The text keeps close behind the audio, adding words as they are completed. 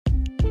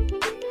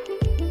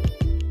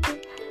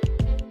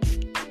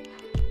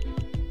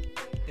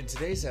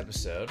today's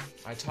episode,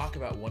 I talk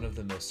about one of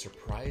the most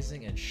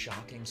surprising and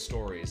shocking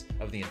stories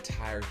of the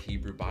entire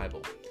Hebrew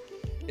Bible.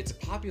 It's a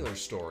popular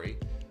story,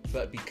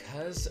 but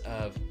because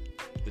of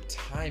the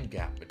time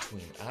gap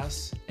between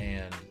us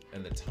and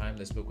the time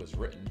this book was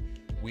written,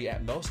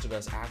 most of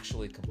us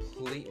actually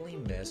completely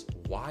miss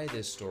why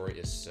this story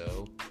is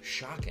so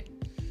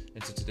shocking.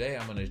 And so today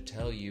I'm going to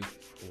tell you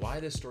why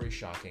this story is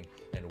shocking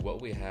and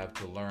what we have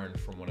to learn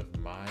from one of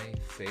my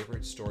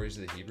favorite stories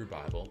of the Hebrew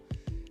Bible.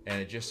 And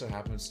it just so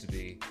happens to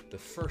be the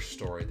first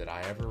story that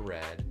I ever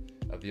read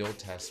of the Old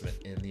Testament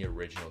in the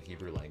original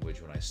Hebrew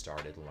language when I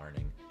started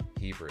learning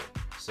Hebrew.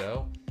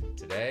 So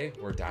today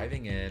we're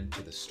diving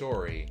into the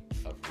story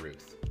of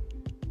Ruth.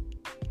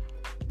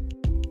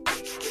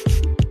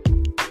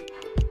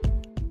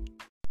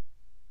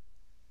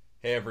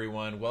 Hey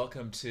everyone,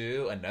 welcome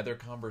to another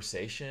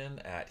conversation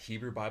at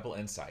Hebrew Bible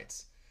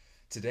Insights.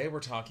 Today we're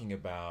talking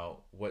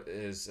about what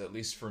is, at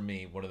least for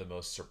me, one of the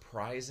most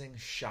surprising,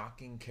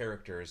 shocking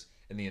characters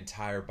in the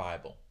entire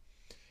Bible.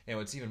 And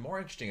what's even more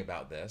interesting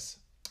about this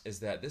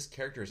is that this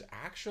character is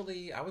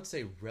actually, I would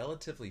say,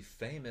 relatively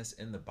famous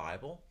in the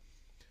Bible,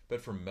 but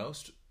for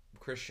most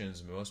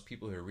Christians, most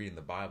people who are reading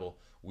the Bible,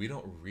 we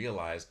don't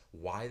realize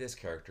why this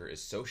character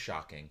is so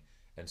shocking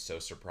and so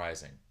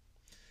surprising.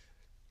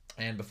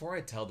 And before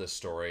I tell this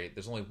story,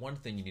 there's only one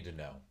thing you need to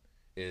know,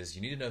 is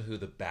you need to know who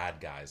the bad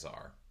guys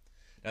are.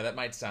 Now that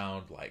might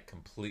sound like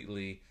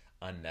completely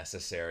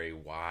unnecessary.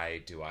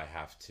 Why do I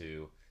have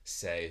to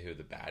say who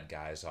the bad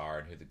guys are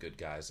and who the good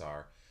guys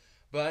are?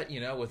 But,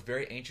 with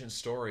very ancient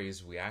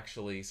stories, we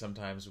actually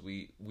sometimes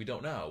we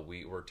don't know.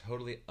 We're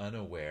totally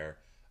unaware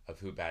of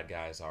who bad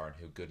guys are and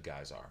who good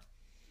guys are.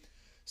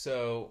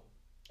 So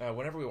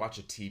whenever we watch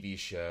a TV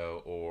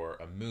show or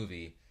a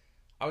movie,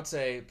 I would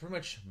say pretty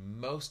much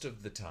most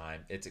of the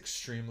time it's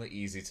extremely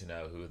easy to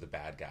know who the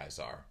bad guys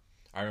are.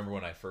 I remember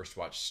when I first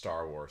watched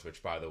Star Wars,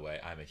 which, by the way,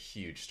 I'm a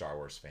huge Star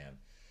Wars fan.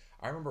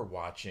 I remember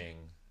watching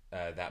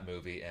that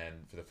movie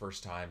and for the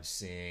first time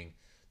seeing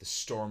the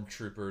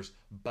stormtroopers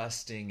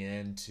busting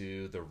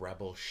into the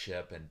rebel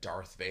ship and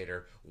Darth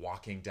Vader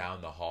walking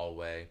down the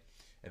hallway,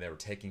 and they were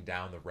taking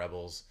down the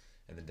rebels.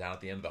 And then down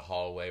at the end of the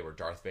hallway where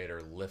Darth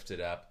Vader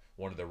lifted up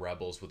one of the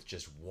rebels with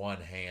just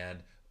one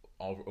hand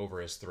all over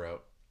his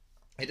throat.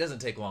 It doesn't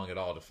take long at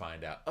all to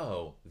find out,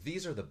 oh,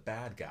 these are the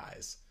bad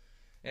guys.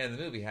 And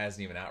the movie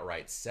hasn't even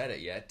outright said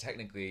it yet.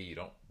 Technically, you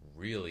don't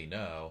really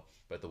know,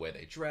 but the way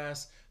they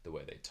dress, the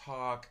way they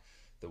talk,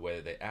 the way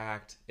they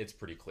act, it's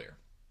pretty clear.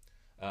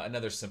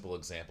 Another simple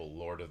example,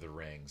 Lord of the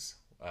Rings,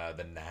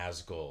 the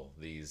Nazgul,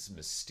 these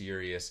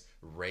mysterious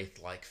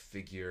wraith-like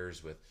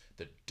figures with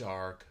the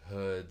dark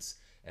hoods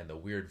and the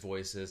weird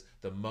voices.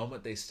 The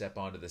moment they step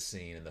onto the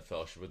scene in the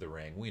Fellowship of the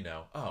Ring, we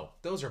know, oh,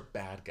 those are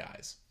bad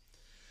guys.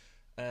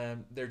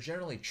 They're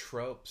generally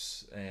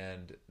tropes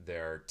and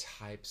they're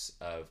types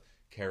of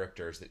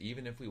characters that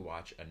even if we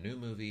watch a new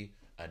movie,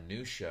 a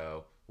new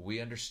show,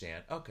 we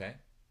understand, okay,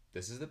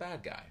 this is the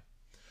bad guy.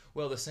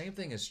 Well, the same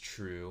thing is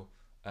true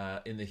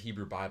in the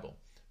Hebrew Bible.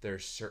 There are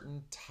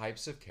certain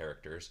types of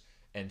characters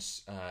and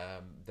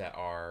that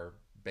are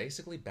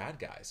basically bad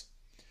guys.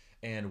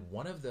 And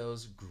one of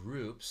those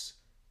groups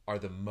are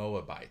the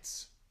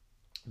Moabites.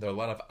 There are a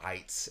lot of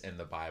ites in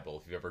the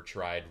Bible. If you've ever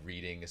tried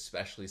reading,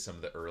 especially some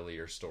of the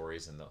earlier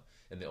stories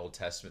in the Old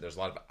Testament, there's a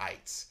lot of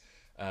ites.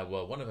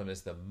 Well, one of them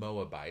is the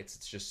Moabites.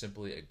 It's just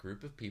simply a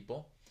group of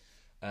people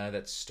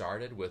that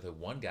started with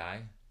one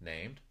guy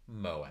named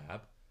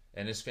Moab,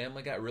 and his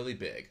family got really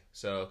big.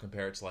 So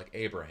compare it to like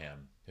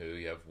Abraham, who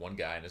you have one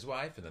guy and his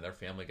wife, and then their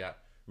family got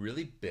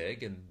really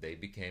big, and they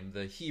became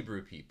the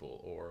Hebrew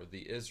people, or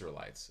the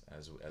Israelites,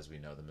 as we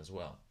know them as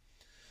well.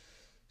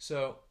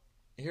 So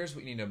here's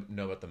what you need to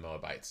know about the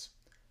Moabites.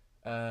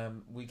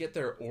 We get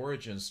their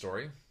origin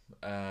story,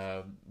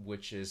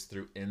 which is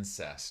through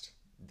incest.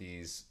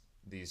 These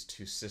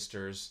two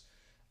sisters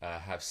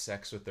have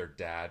sex with their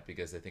dad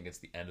because they think it's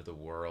the end of the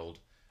world.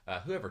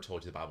 Whoever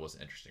told you the Bible was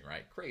interesting,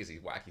 right?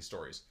 Crazy, wacky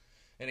stories.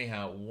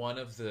 Anyhow, one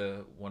of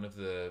the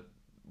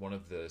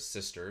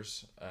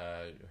sisters,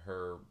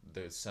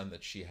 the son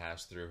that she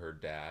has through her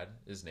dad,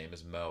 his name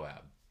is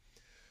Moab.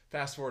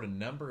 Fast forward a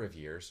number of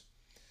years,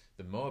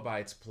 the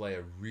Moabites play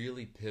a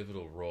really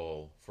pivotal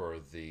role for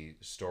the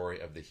story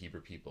of the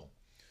Hebrew people.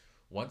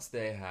 Once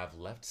they have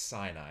left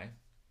Sinai,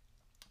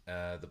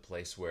 the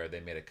place where they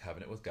made a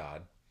covenant with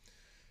God,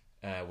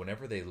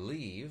 whenever they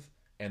leave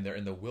and they're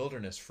in the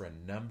wilderness for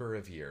a number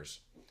of years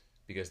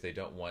because they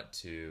don't want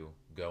to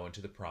go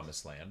into the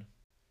promised land,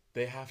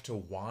 they have to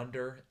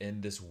wander in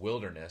this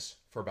wilderness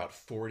for about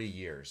 40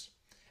 years.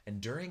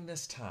 And during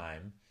this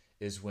time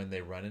is when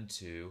they run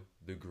into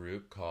the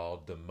group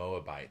called the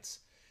Moabites.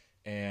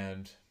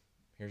 And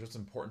here's what's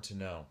important to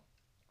know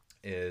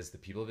is the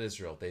people of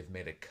Israel, they've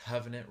made a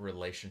covenant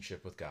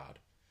relationship with God.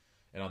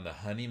 And on the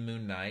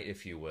honeymoon night,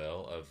 if you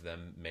will, of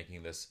them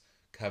making this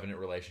covenant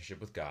relationship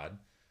with God,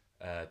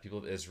 people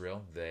of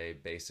Israel, they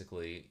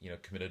basically,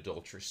 commit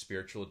adultery,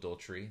 spiritual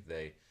adultery.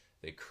 They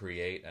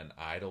create an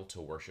idol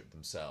to worship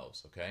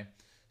themselves, okay?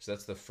 So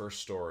that's the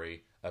first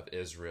story of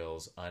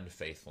Israel's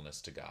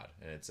unfaithfulness to God,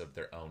 and it's of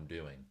their own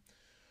doing.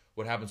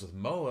 What happens with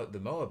the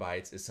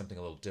Moabites is something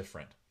a little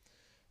different.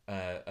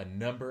 A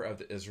number of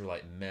the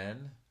Israelite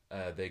men,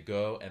 they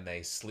go and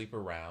they sleep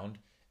around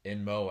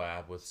in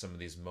Moab with some of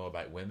these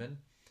Moabite women,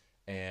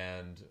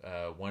 and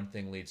one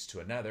thing leads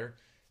to another,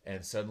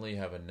 and suddenly you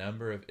have a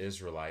number of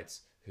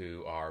Israelites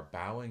who are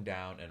bowing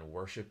down and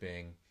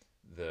worshiping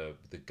the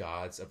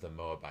gods of the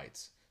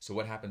Moabites. So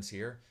what happens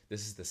here?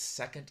 This is the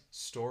second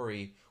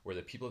story where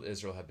the people of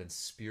Israel have been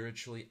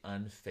spiritually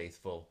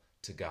unfaithful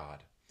to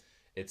God.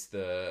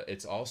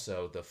 It's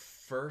also the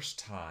first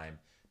time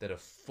that a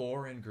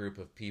foreign group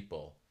of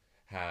people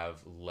have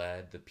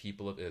led the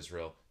people of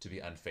Israel to be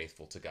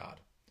unfaithful to God.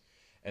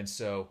 And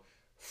so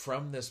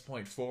from this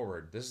point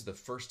forward, this is the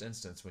first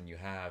instance when you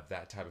have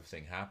that type of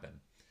thing happen.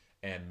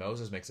 And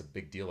Moses makes a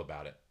big deal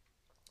about it.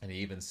 And he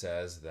even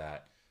says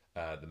that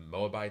the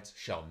Moabites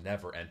shall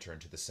never enter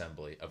into the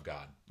assembly of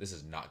God. This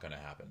is not going to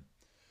happen.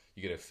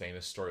 You get a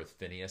famous story with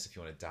Phineas, if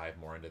you want to dive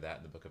more into that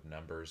in the book of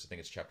Numbers. I think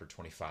it's chapter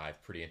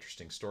 25. Pretty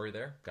interesting story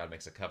there. God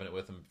makes a covenant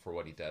with him for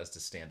what he does to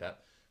stand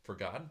up for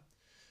God.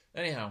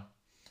 Anyhow,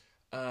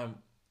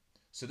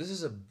 so this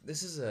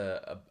is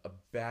a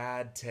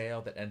bad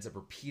tale that ends up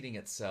repeating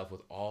itself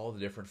with all the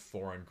different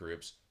foreign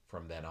groups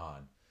from then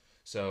on.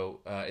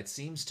 So it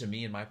seems to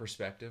me, in my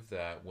perspective,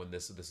 that when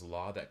this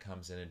law that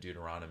comes in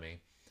Deuteronomy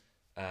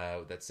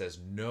that says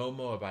no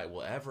Moabite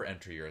will ever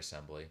enter your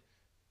assembly,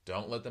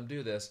 don't let them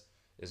do this,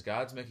 is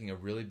God's making a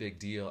really big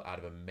deal out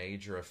of a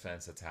major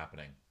offense that's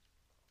happening.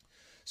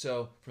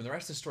 So from the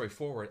rest of the story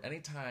forward,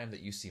 anytime that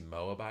you see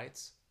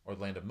Moabites or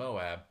the land of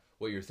Moab,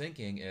 what you're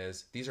thinking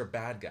is these are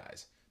bad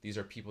guys. These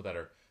are people that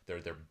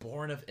they're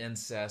born of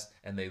incest,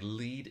 and they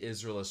lead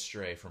Israel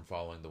astray from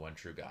following the one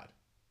true God.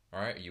 All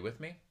right, are you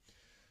with me?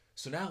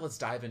 So now let's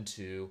dive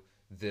into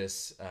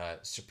this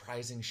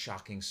surprising,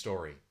 shocking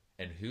story.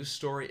 And whose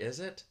story is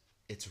it?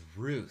 It's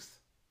Ruth.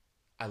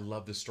 I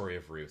love the story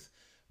of Ruth.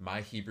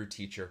 My Hebrew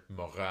teacher,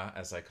 Mora,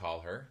 as I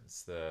call her,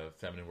 it's the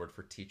feminine word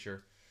for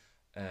teacher.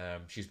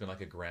 She's been like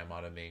a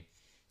grandma to me.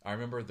 I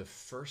remember the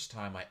first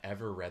time I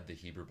ever read the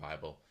Hebrew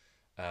Bible,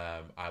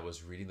 I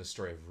was reading the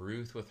story of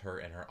Ruth with her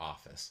in her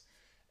office.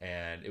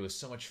 And it was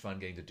so much fun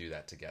getting to do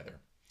that together.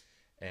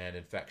 And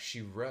in fact,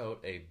 she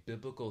wrote a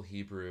biblical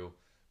Hebrew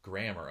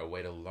grammar, a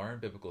way to learn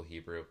biblical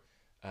Hebrew,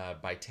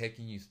 by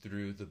taking you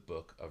through the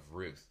book of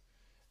Ruth.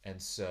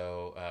 And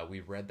so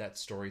we read that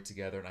story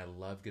together, and I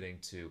love getting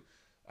to...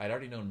 I'd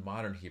already known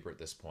modern Hebrew at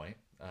this point,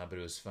 but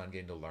it was fun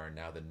getting to learn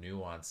now the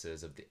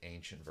nuances of the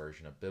ancient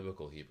version of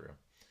biblical Hebrew.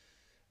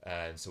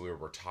 And so we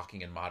were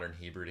talking in modern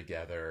Hebrew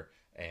together,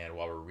 and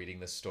while we're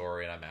reading the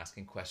story, and I'm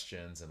asking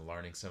questions and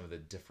learning some of the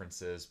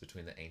differences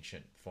between the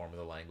ancient form of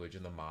the language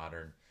and the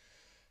modern.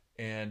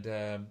 And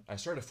I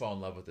started to fall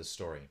in love with this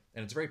story.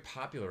 And it's a very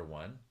popular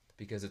one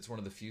because it's one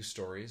of the few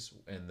stories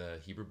in the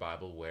Hebrew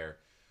Bible where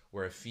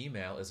a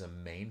female is a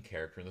main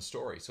character in the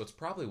story. So it's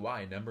probably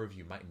why a number of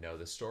you might know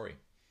this story.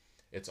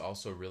 It's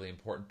also really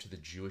important to the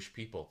Jewish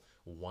people.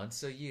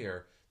 Once a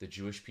year, the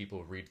Jewish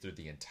people read through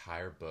the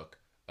entire book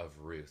of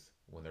Ruth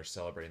when they're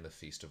celebrating the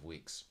Feast of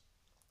Weeks.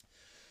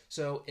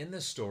 So in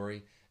this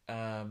story,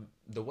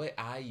 the way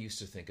I used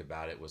to think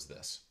about it was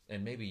this,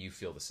 and maybe you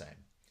feel the same,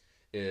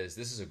 is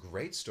this is a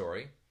great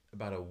story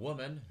about a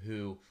woman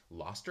who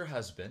lost her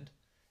husband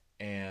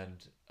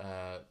and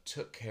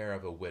took care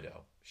of a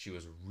widow. She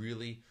was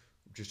really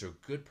just a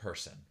good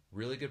person,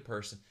 really good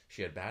person.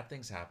 She had bad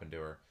things happen to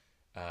her.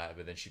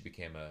 But then she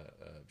became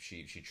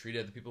she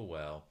treated other people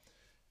well.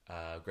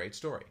 Great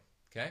story.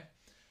 Okay.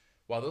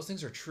 While those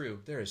things are true,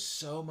 there is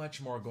so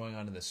much more going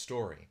on in this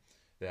story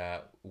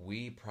that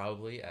we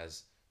probably,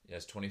 as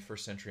 21st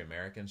century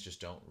Americans, just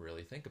don't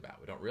really think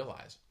about. We don't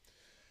realize.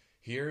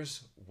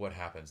 Here's what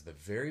happens. The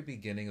very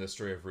beginning of the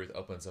story of Ruth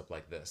opens up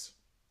like this.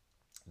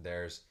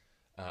 There's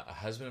a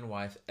husband and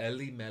wife,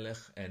 Elimelech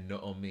and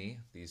Naomi,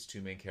 these two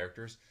main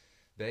characters.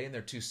 They and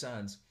their two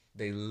sons,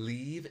 they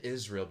leave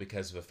Israel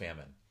because of a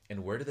famine.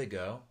 And where do they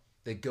go?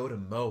 They go to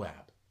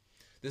Moab.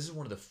 This is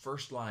one of the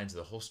first lines of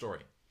the whole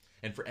story.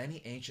 And for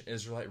any ancient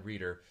Israelite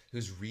reader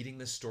who's reading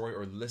this story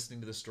or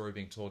listening to the story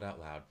being told out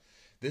loud,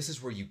 this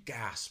is where you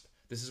gasp.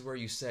 This is where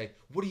you say,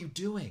 "What are you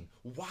doing?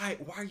 Why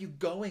are you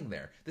going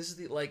there?" This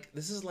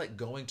is like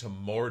going to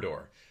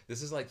Mordor.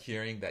 This is like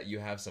hearing that you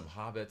have some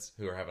hobbits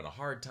who are having a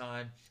hard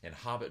time in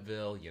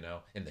Hobbitville,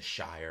 in the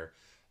Shire,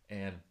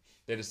 and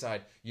they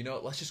decide,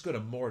 let's just go to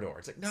Mordor.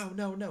 It's like,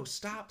 no,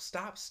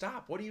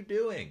 stop. What are you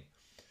doing?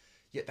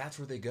 Yet that's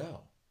where they go.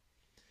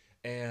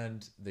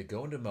 And they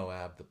go into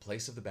Moab, the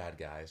place of the bad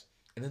guys,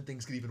 and then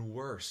things get even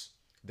worse.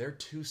 Their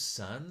two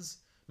sons,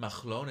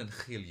 Machlon and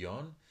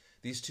Chilion,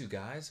 these two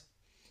guys,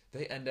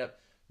 they end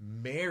up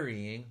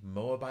marrying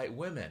Moabite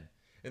women.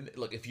 And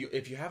look, if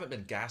you haven't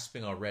been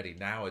gasping already,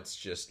 now it's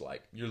just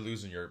like you're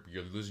losing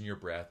your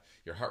breath,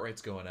 your heart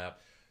rate's going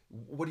up.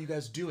 What are you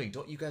guys doing?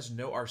 Don't you guys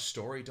know our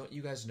story? Don't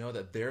you guys know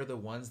that they're the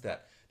ones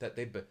that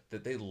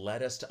they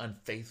led us to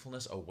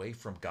unfaithfulness away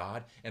from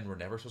God, and we're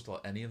never supposed to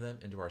let any of them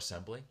into our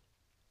assembly?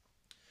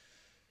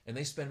 And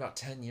they spend about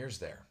 10 years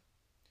there.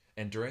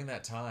 And during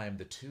that time,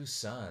 the two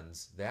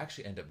sons, they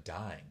actually end up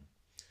dying.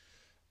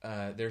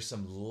 There's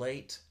some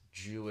late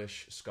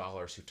Jewish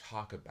scholars who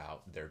talk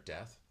about their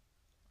death.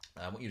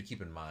 I want you to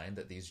keep in mind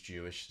that these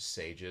Jewish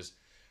sages,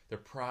 they're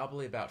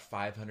probably about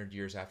 500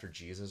 years after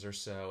Jesus or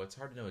so. It's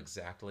hard to know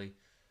exactly,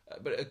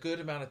 but a good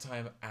amount of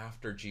time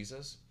after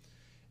Jesus.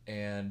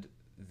 And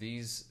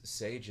these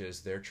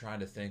sages, they're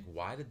trying to think,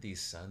 why did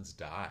these sons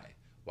die?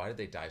 Why did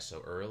they die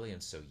so early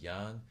and so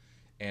young?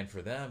 And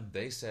for them,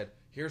 they said,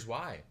 here's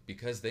why.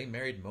 Because they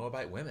married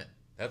Moabite women.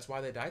 That's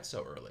why they died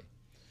so early.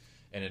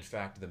 And in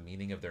fact, the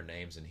meaning of their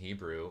names in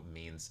Hebrew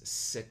means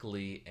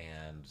sickly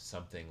and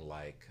something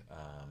like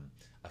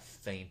a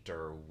faint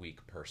or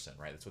weak person,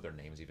 right? That's what their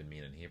names even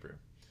mean in Hebrew.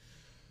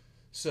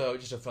 So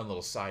just a fun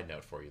little side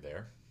note for you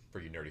there, for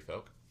you nerdy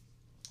folk.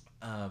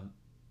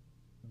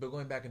 But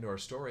going back into our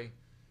story,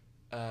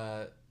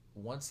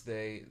 once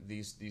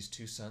these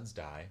two sons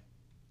die,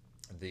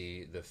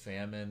 the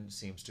famine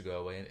seems to go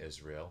away in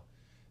Israel,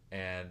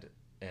 and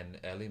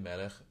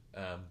Elimelech,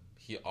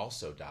 he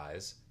also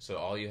dies. So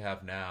all you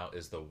have now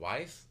is the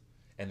wife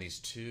and these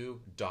two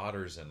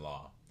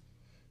daughters-in-law,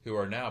 who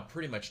are now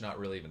pretty much not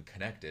really even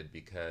connected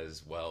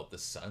because, well, the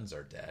sons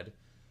are dead,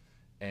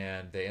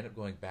 and they end up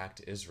going back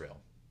to Israel.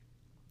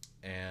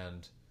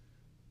 And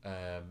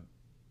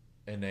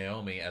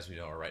Naomi, as we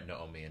know, or right,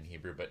 Naomi in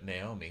Hebrew, but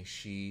Naomi,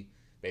 she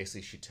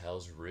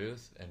tells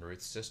Ruth and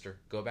Ruth's sister,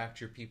 go back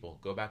to your people,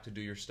 go back to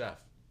do your stuff.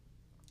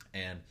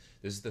 And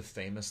this is the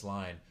famous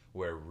line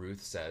where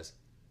Ruth says,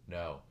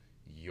 no,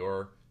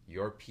 your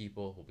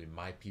people will be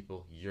my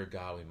people, your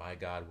God will be my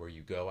God, where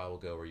you go, I will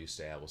go, where you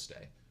stay, I will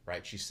stay.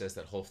 Right? She says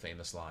that whole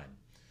famous line.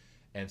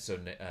 And so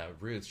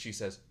Ruth, she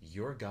says,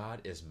 your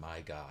God is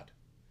my God.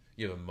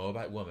 You have a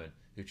Moabite woman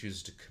who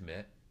chooses to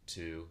commit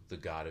to the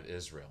God of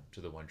Israel, to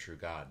the one true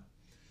God.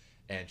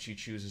 And she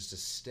chooses to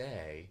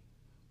stay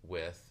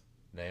with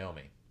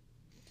Naomi.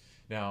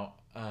 Now,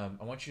 I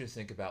want you to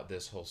think about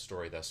this whole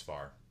story thus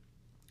far.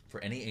 For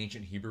any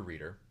ancient Hebrew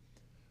reader,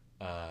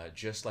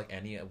 just like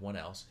anyone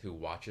else who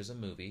watches a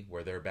movie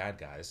where they're bad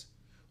guys,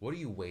 what are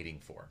you waiting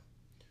for?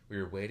 Well,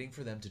 you're waiting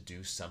for them to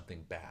do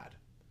something bad.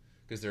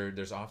 Because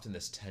there's often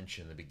this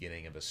tension in the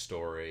beginning of a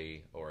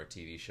story or a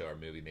TV show or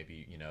movie.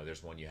 Maybe,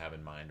 there's one you have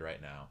in mind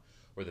right now,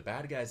 where the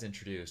bad guy's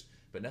introduced,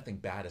 but nothing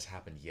bad has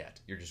happened yet.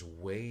 You're just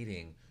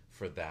waiting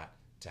for that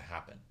to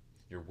happen.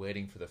 You're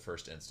waiting for the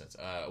first instance.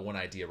 One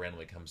idea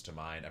randomly comes to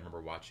mind. I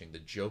remember watching the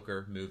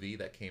Joker movie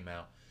that came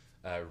out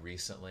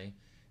recently,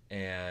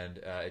 and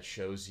it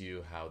shows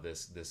you how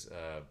this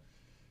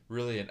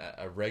really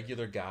a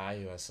regular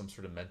guy who has some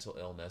sort of mental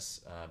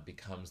illness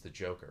becomes the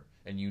Joker.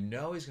 And you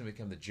know he's going to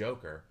become the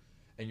Joker,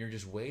 and you're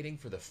just waiting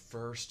for the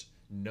first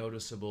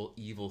noticeable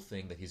evil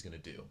thing that he's going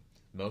to do.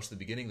 Most of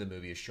the beginning of the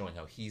movie is showing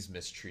how he's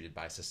mistreated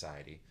by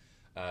society,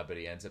 but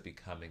he ends up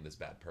becoming this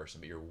bad person.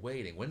 But you're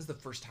waiting. When's the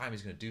first time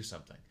he's going to do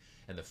something?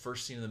 And the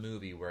first scene of the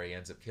movie where he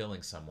ends up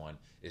killing someone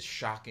is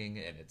shocking,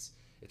 and it's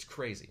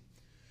crazy.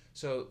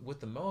 So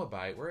with the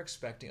Moabite, we're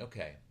expecting,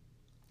 okay,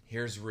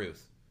 here's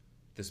Ruth,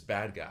 this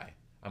bad guy.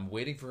 I'm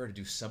waiting for her to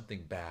do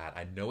something bad.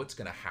 I know it's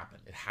going to happen.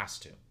 It has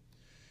to.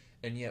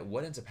 And yet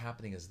what ends up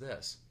happening is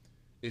this,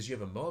 is you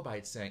have a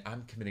Moabite saying,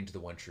 I'm committing to the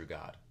one true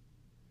God.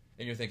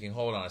 And you're thinking,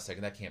 hold on a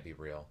second, that can't be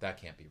real. That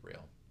can't be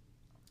real.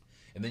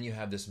 And then you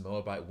have this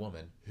Moabite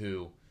woman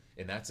who,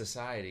 in that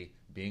society,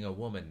 being a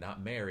woman,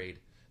 not married,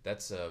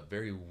 that's a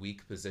very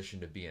weak position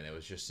to be in. It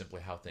was just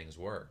simply how things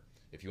were.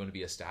 If you want to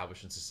be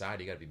established in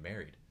society, you got to be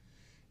married.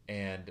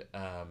 And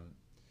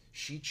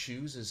she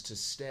chooses to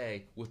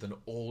stay with an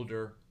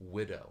older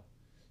widow.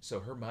 So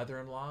her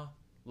mother-in-law,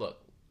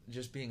 look,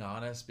 just being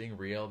honest, being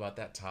real about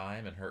that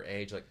time and her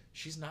age, like,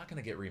 she's not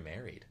going to get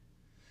remarried.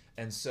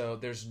 And so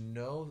there's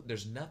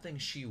nothing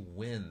she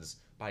wins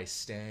by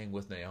staying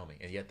with Naomi.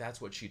 And yet that's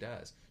what she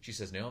does. She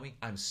says, Naomi,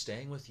 I'm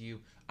staying with you.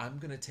 I'm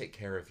going to take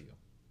care of you.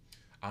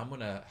 I'm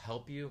going to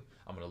help you.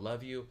 I'm going to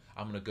love you.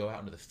 I'm going to go out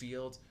into the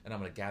fields and I'm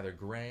going to gather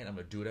grain. I'm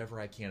going to do whatever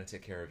I can to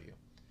take care of you.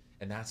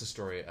 And that's the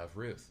story of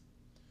Ruth.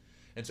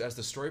 And so as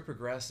the story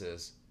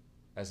progresses,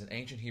 as an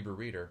ancient Hebrew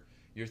reader,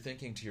 you're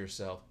thinking to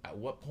yourself, at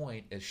what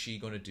point is she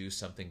going to do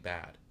something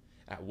bad?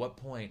 At what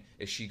point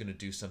is she going to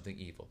do something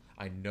evil?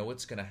 I know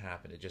it's going to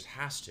happen. It just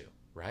has to,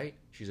 right?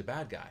 She's a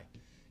bad guy.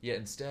 Yet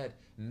instead,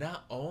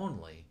 not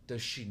only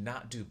does she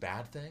not do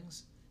bad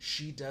things,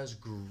 she does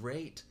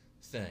great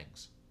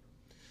things.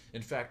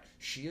 In fact,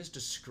 she is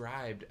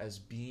described as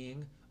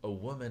being a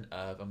woman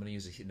of, I'm going to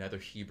use another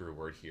Hebrew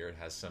word here, it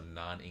has some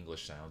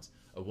non-English sounds,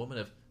 a woman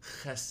of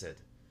chesed.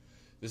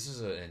 This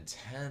is an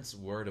intense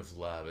word of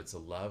love. It's a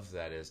love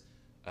that is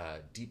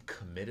deep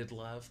committed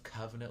love,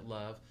 covenant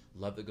love,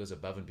 love that goes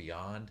above and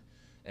beyond.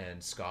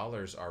 And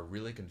scholars are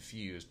really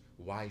confused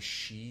why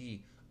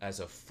she,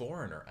 as a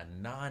foreigner,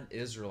 a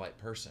non-Israelite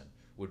person,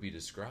 would be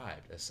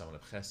described as someone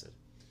of chesed.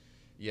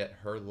 Yet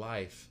her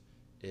life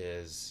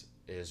is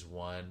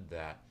one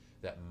that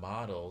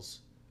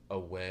models a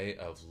way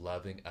of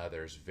loving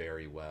others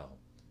very well.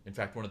 In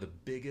fact, one of the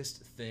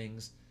biggest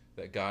things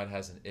that God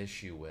has an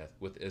issue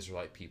with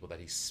Israelite people that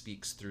he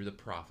speaks through the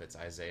prophets,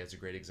 Isaiah is a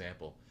great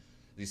example,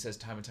 He says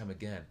time and time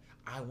again,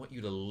 I want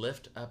you to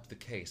lift up the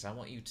case. I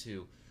want you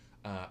to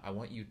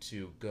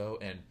go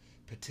and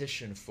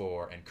petition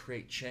for and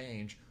create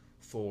change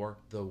for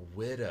the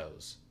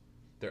widows.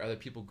 There are other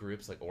people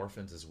groups like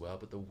orphans as well,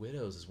 but the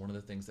widows is one of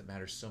the things that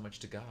matters so much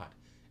to God,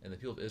 and the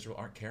people of Israel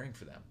aren't caring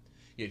for them.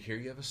 Yet here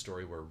you have a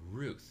story where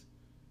Ruth,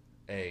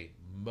 a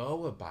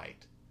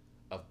Moabite,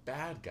 a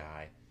bad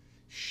guy,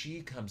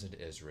 she comes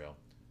into Israel,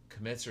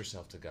 commits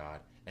herself to God,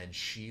 and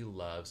she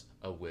loves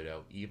a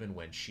widow even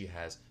when she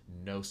has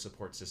no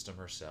support system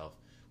herself,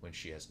 when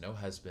she has no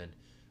husband,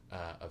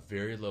 a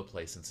very low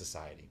place in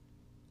society.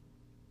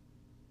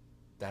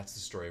 That's the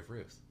story of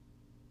Ruth.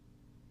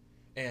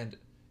 And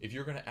if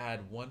you're going to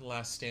add one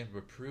last stamp of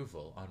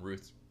approval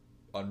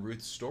on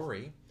Ruth's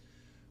story,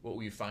 what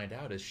we find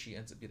out is she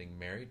ends up getting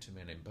married to a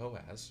man named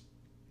Boaz.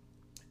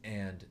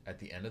 And at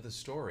the end of the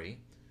story,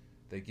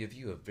 they give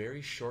you a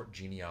very short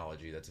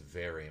genealogy that's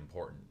very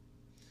important.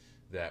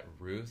 That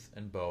Ruth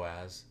and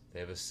Boaz, they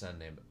have a son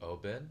named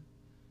Obed,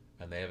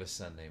 and they have a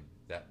son named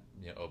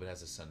Obed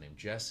has a son named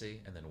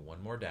Jesse, and then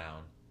one more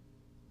down.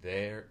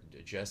 There,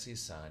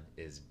 Jesse's son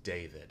is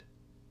David.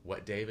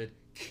 What David?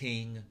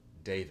 King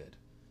David.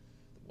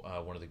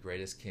 One of the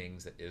greatest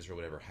kings that Israel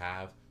would ever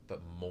have,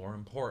 but more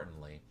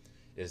importantly,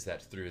 is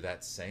that through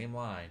that same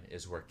line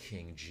is where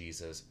King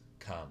Jesus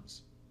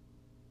comes.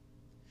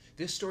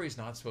 This story is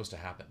not supposed to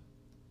happen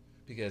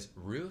because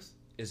Ruth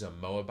is a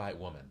Moabite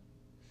woman.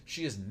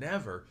 She is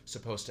never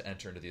supposed to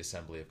enter into the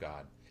assembly of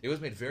God. It was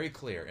made very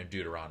clear in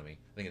Deuteronomy,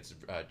 I think it's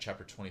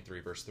chapter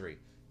 23, verse 3,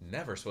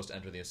 never supposed to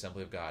enter the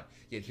assembly of God.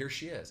 Yet here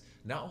she is.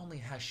 Not only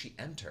has she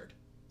entered,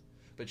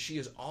 but she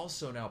is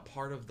also now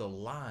part of the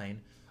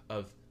line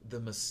of the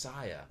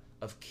Messiah,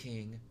 of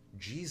King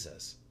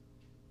Jesus.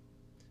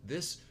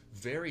 This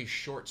very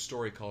short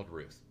story called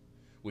Ruth,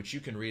 which you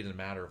can read in a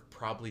matter of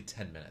probably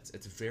 10 minutes,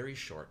 it's very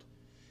short,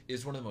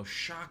 is one of the most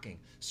shocking,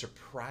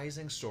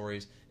 surprising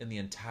stories in the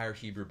entire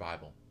Hebrew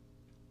Bible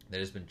that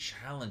has been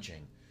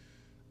challenging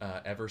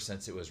ever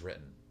since it was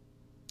written.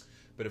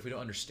 But if we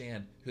don't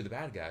understand who the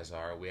bad guys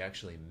are, we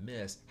actually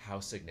miss how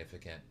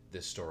significant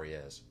this story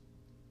is.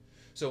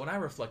 So when I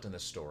reflect on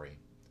this story,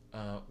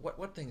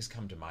 what things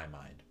come to my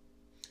mind?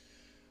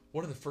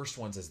 One of the first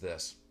ones is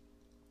this,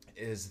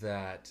 is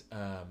that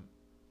I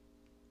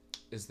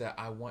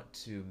want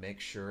to make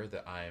sure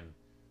that I'm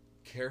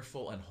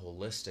careful and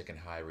holistic in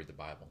how I read the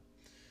Bible.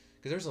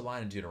 Because there's a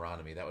line in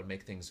Deuteronomy that would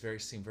make things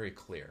seem very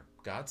clear.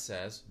 God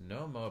says,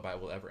 no Moabite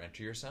will ever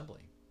enter your assembly.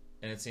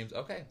 And it seems,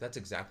 okay, that's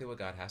exactly what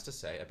God has to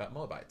say about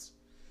Moabites.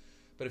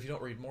 But if you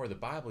don't read more of the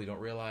Bible, you don't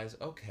realize,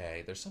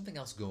 okay, there's something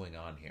else going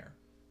on here.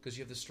 Because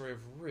you have the story of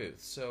Ruth.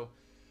 So,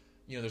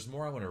 there's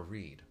more I want to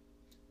read.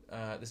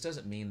 This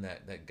doesn't mean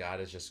that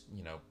God is just,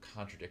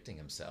 contradicting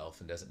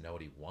himself and doesn't know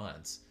what he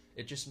wants.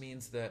 It just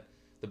means that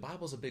the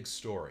Bible's a big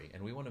story,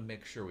 and we want to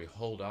make sure we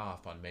hold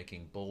off on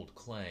making bold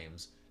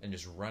claims and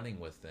just running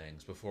with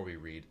things before we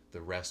read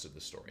the rest of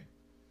the story.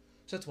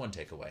 So that's one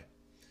takeaway.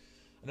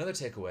 Another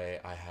takeaway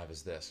I have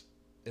is this,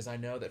 is I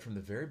know that from the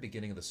very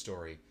beginning of the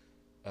story,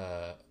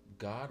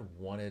 God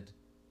wanted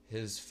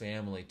his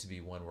family to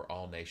be one where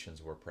all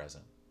nations were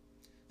present.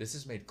 This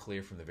is made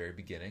clear from the very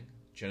beginning.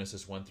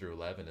 Genesis 1 through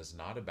 11 is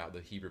not about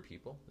the Hebrew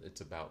people.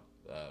 It's about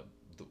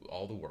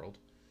all the world.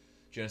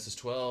 Genesis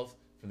 12,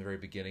 from the very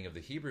beginning of the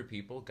Hebrew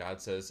people,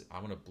 God says, I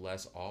want to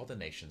bless all the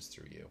nations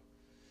through you.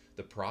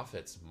 The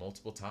prophets,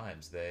 multiple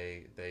times,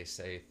 they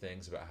say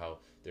things about how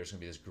there's going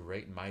to be this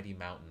great mighty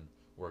mountain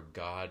where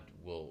God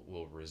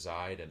will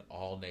reside and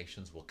all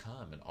nations will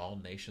come and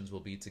all nations will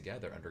be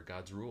together under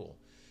God's rule.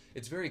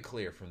 It's very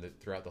clear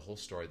throughout the whole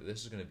story that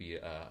this is going to be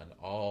an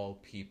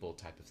all-people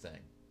type of thing.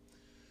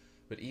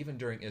 But even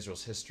during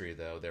Israel's history,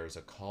 though, there was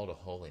a call to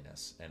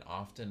holiness. And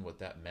often what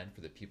that meant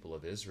for the people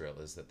of Israel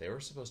is that they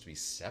were supposed to be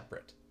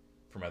separate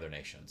from other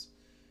nations.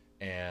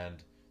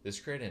 And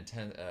this created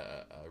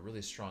a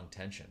really strong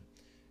tension.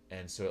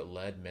 And so it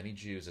led many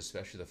Jews,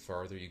 especially the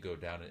farther you go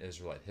down in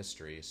Israelite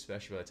history,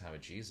 especially by the time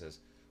of Jesus,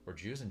 where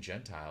Jews and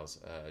Gentiles,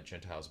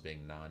 Gentiles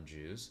being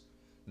non-Jews,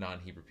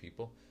 non-Hebrew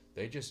people,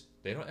 they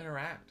don't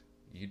interact.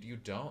 You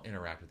don't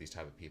interact with these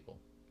type of people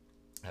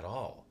at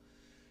all.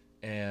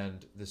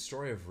 And the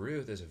story of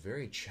Ruth is a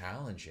very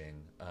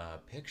challenging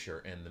picture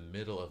in the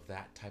middle of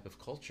that type of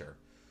culture,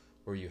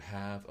 where you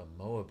have a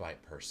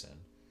Moabite person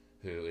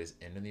who is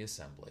in the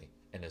assembly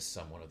and is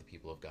someone of the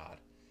people of God.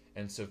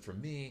 And so for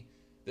me,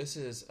 this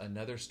is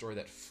another story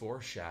that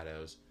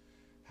foreshadows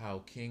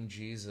how King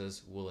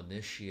Jesus will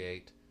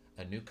initiate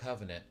a new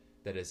covenant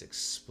that is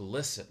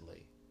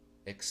explicitly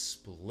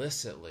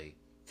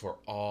for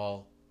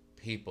all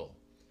people.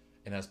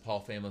 And as Paul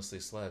famously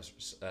says,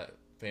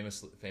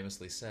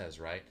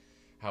 right,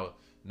 how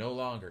no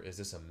longer is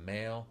this a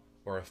male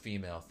or a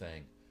female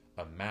thing,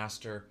 a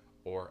master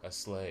or a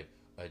slave,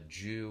 a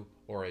Jew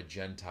or a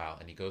Gentile.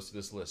 And he goes through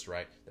this list,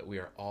 right, that we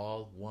are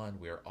all one,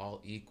 we are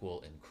all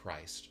equal in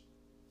Christ.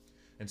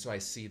 And so I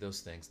see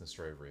those things in the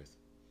story of Ruth.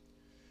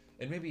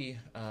 And maybe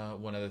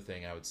one other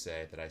thing I would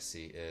say that I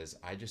see is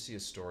I just see a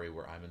story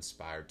where I'm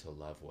inspired to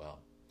love well.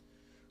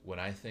 When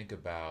I think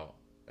about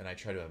and I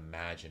try to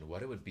imagine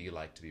what it would be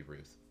like to be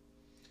Ruth,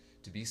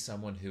 to be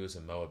someone who is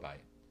a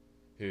Moabite,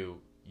 who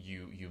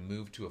you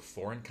move to a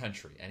foreign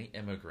country. Any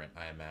immigrant,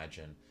 I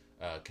imagine,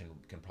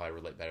 can probably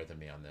relate better than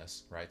me on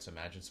this, right? So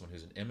imagine someone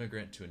who's an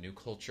immigrant to a new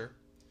culture.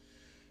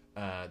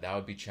 That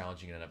would be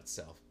challenging in and of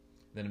itself.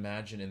 Then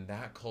imagine in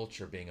that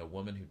culture being a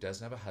woman who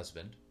doesn't have a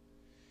husband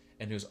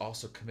and who's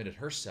also committed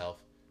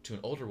herself to an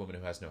older woman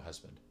who has no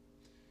husband.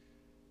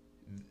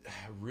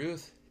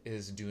 Ruth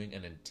is doing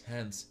an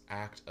intense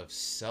act of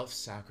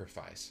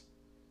self-sacrifice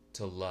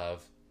to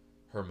love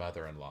her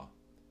mother-in-law.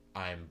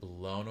 I'm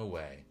blown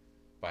away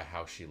by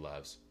how she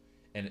loves.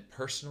 And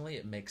personally,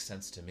 it makes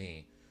sense to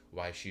me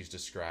why she's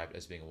described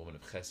as being a woman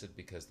of chesed,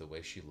 because the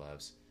way she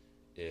loves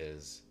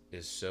is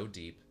so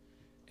deep,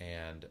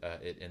 and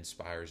it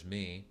inspires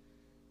me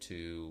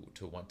to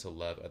want to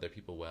love other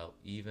people well,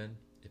 even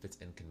if it's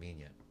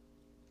inconvenient.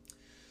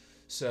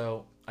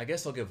 So I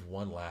guess I'll give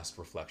one last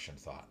reflection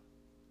thought,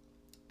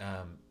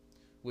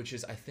 which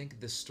is I think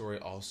this story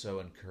also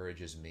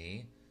encourages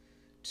me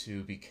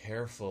to be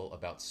careful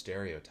about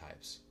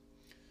stereotypes.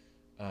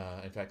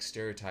 In fact,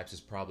 stereotypes is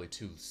probably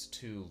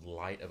too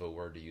light of a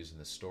word to use in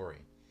this story.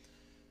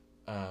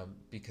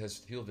 Because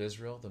the people of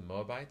Israel, the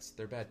Moabites,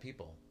 they're bad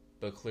people.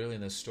 But clearly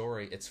in this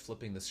story, it's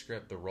flipping the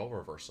script, the role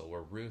reversal,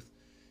 where Ruth,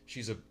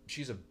 she's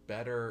a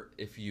better,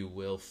 if you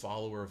will,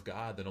 follower of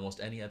God than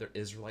almost any other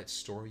Israelite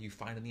story you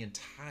find in the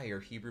entire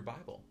Hebrew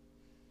Bible.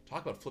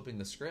 Talk about flipping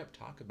the script.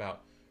 Talk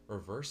about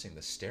reversing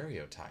the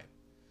stereotype.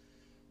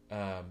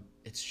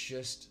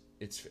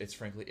 It's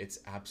frankly, it's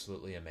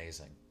absolutely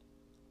amazing.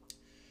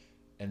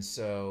 And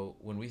so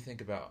when we think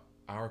about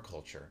our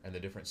culture and the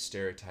different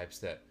stereotypes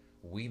that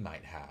we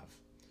might have,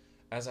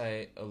 as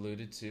I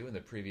alluded to in the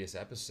previous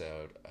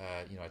episode,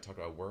 I talked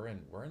about we're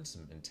in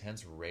some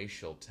intense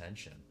racial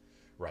tension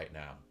right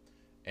now,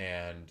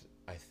 and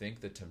I think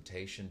the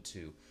temptation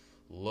to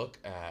look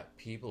at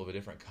people of a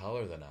different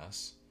color than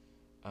us,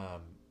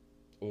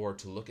 or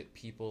to look at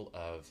people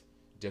of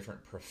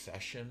different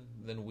profession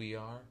than we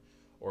are,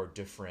 or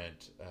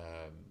different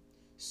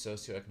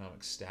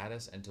socioeconomic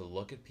status, and to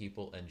look at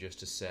people and just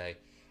to say,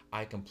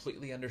 I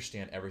completely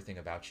understand everything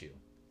about you.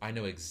 I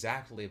know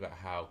exactly about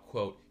how,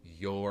 quote,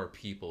 your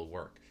people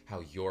work, how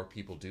your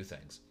people do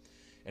things,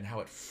 and how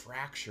it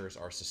fractures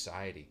our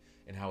society,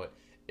 and how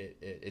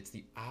it's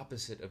the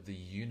opposite of the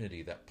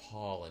unity that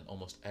Paul in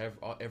almost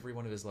every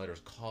one of his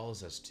letters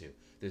calls us to,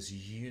 this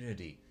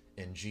unity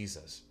in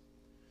Jesus.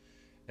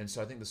 And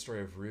so I think the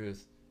story of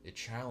Ruth, it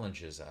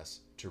challenges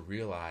us to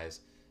realize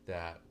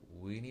that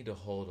we need to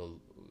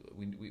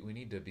we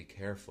need to be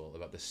careful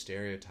about the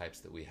stereotypes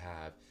that we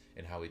have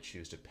and how we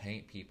choose to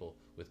paint people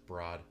with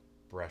broad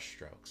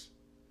brushstrokes.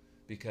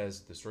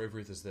 Because the story of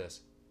Ruth is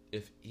this: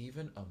 if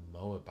even a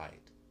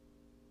Moabite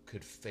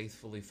could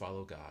faithfully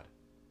follow God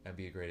and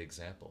be a great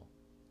example,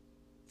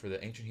 for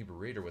the ancient Hebrew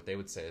reader, what they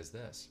would say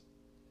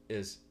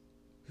is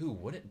who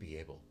wouldn't be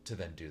able to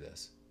then do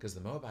this? Because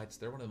the Moabites,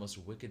 they're one of the most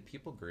wicked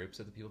people groups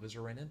that the people of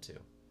Israel ran into.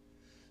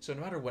 So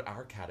no matter what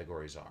our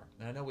categories are,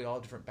 and I know we all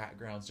have different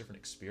backgrounds, different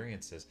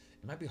experiences,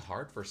 it might be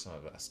hard for some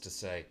of us to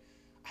say,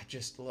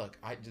 this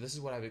is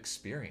what I've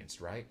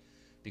experienced, right?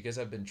 Because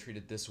I've been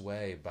treated this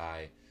way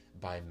by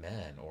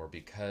men, or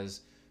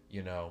because,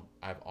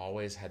 I've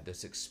always had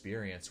this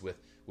experience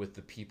with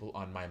the people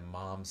on my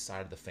mom's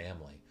side of the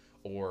family,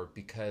 or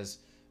because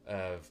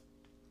of,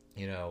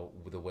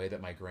 the way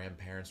that my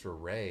grandparents were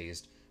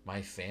raised,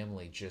 my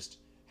family just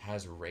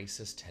has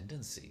racist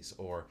tendencies,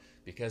 or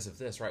because of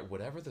this, right?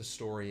 Whatever the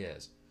story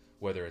is,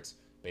 whether it's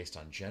based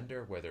on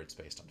gender, whether it's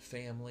based on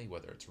family,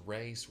 whether it's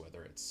race,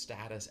 whether it's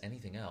status,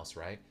 anything else,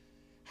 right?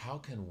 How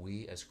can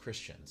we as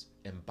Christians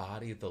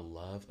embody the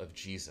love of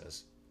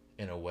Jesus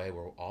in a way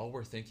where all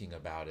we're thinking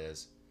about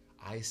is,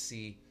 I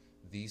see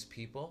these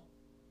people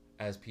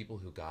as people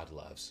who God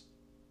loves?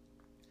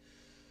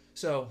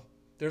 So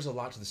there's a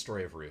lot to the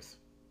story of Ruth.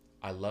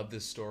 I love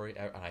this story,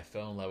 and I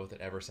fell in love with it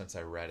ever since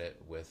I read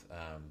it with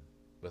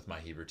my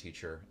Hebrew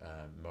teacher,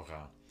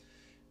 Morin.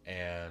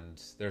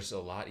 And there's a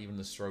lot, even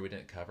the story we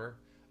didn't cover.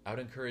 I would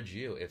encourage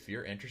you, if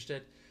you're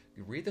interested,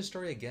 read the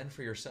story again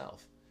for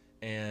yourself.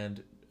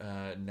 And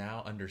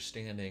now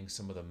understanding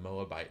some of the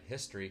Moabite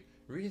history,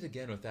 read it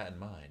again with that in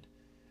mind.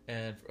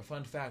 And a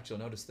fun fact, you'll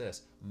notice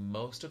this: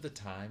 most of the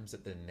times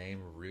that the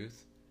name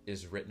Ruth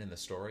is written in the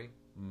story,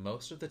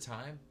 most of the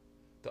time,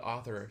 the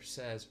author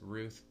says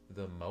Ruth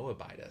the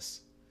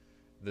Moabitess.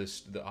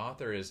 The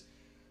author is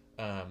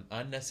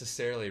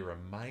unnecessarily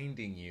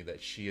reminding you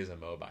that she is a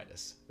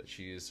Moabitess, that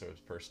she is sort of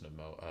a person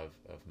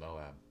of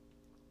Moab.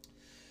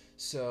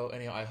 So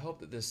anyhow, I hope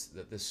that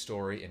this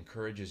story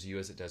encourages you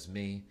as it does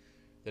me,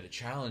 that it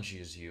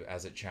challenges you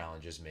as it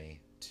challenges me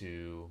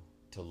to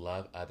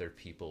love other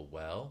people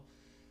well,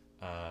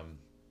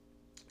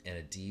 in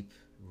a deep,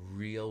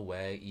 real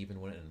way,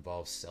 even when it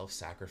involves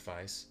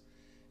self-sacrifice.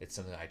 It's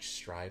something I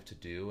strive to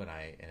do, and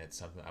it's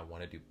something I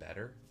want to do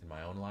better in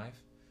my own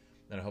life.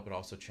 And I hope it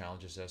also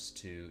challenges us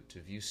to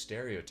view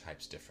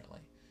stereotypes differently,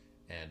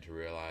 and to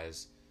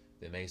realize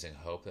the amazing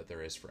hope that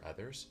there is for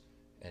others,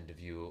 and to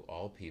view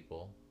all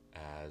people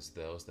as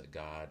those that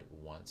God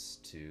wants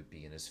to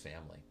be in his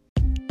family.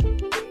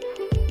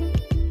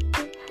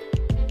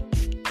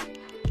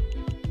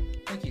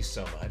 Thank you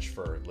so much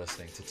for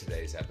listening to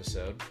today's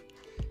episode.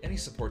 Any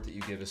support that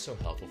you give is so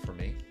helpful for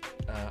me.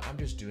 I'm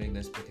just doing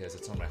this because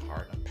it's on my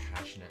heart. I'm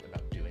passionate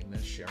about doing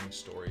this, sharing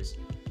stories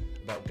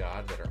about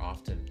God that are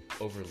often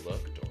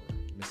overlooked or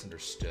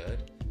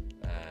misunderstood.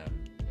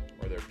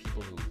 Or there are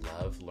people who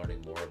love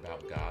learning more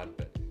about God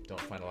but don't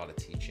find a lot of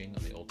teaching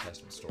on the Old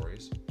Testament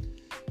stories.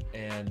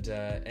 And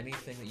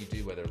anything that you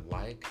do, whether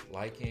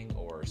liking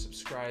or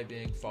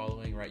subscribing,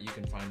 following, right? You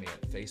can find me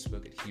at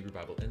Facebook at Hebrew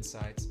Bible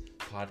Insights.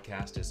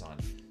 Podcast is on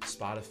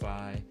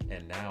Spotify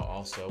and now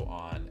also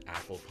on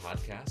Apple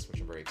Podcasts, which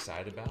I'm very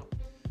excited about.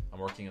 I'm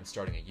working on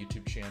starting a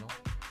YouTube channel,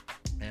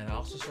 and I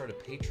also started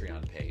a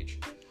Patreon page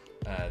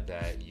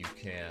that you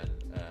can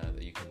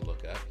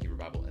look up, Hebrew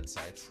Bible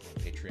Insights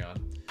on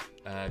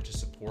Patreon, to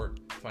support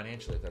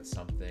financially if that's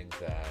something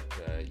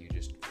that you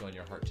just feel in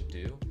your heart to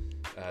do.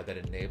 That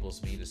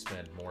enables me to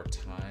spend more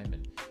time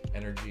and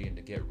energy and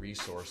to get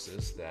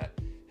resources that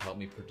help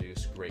me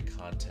produce great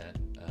content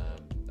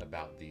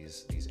about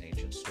these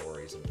ancient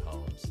stories and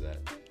poems that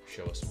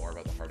show us more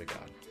about the heart of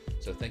God.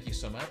 So thank you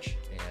so much,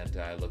 and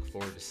I look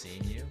forward to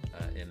seeing you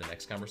in the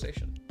next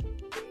conversation.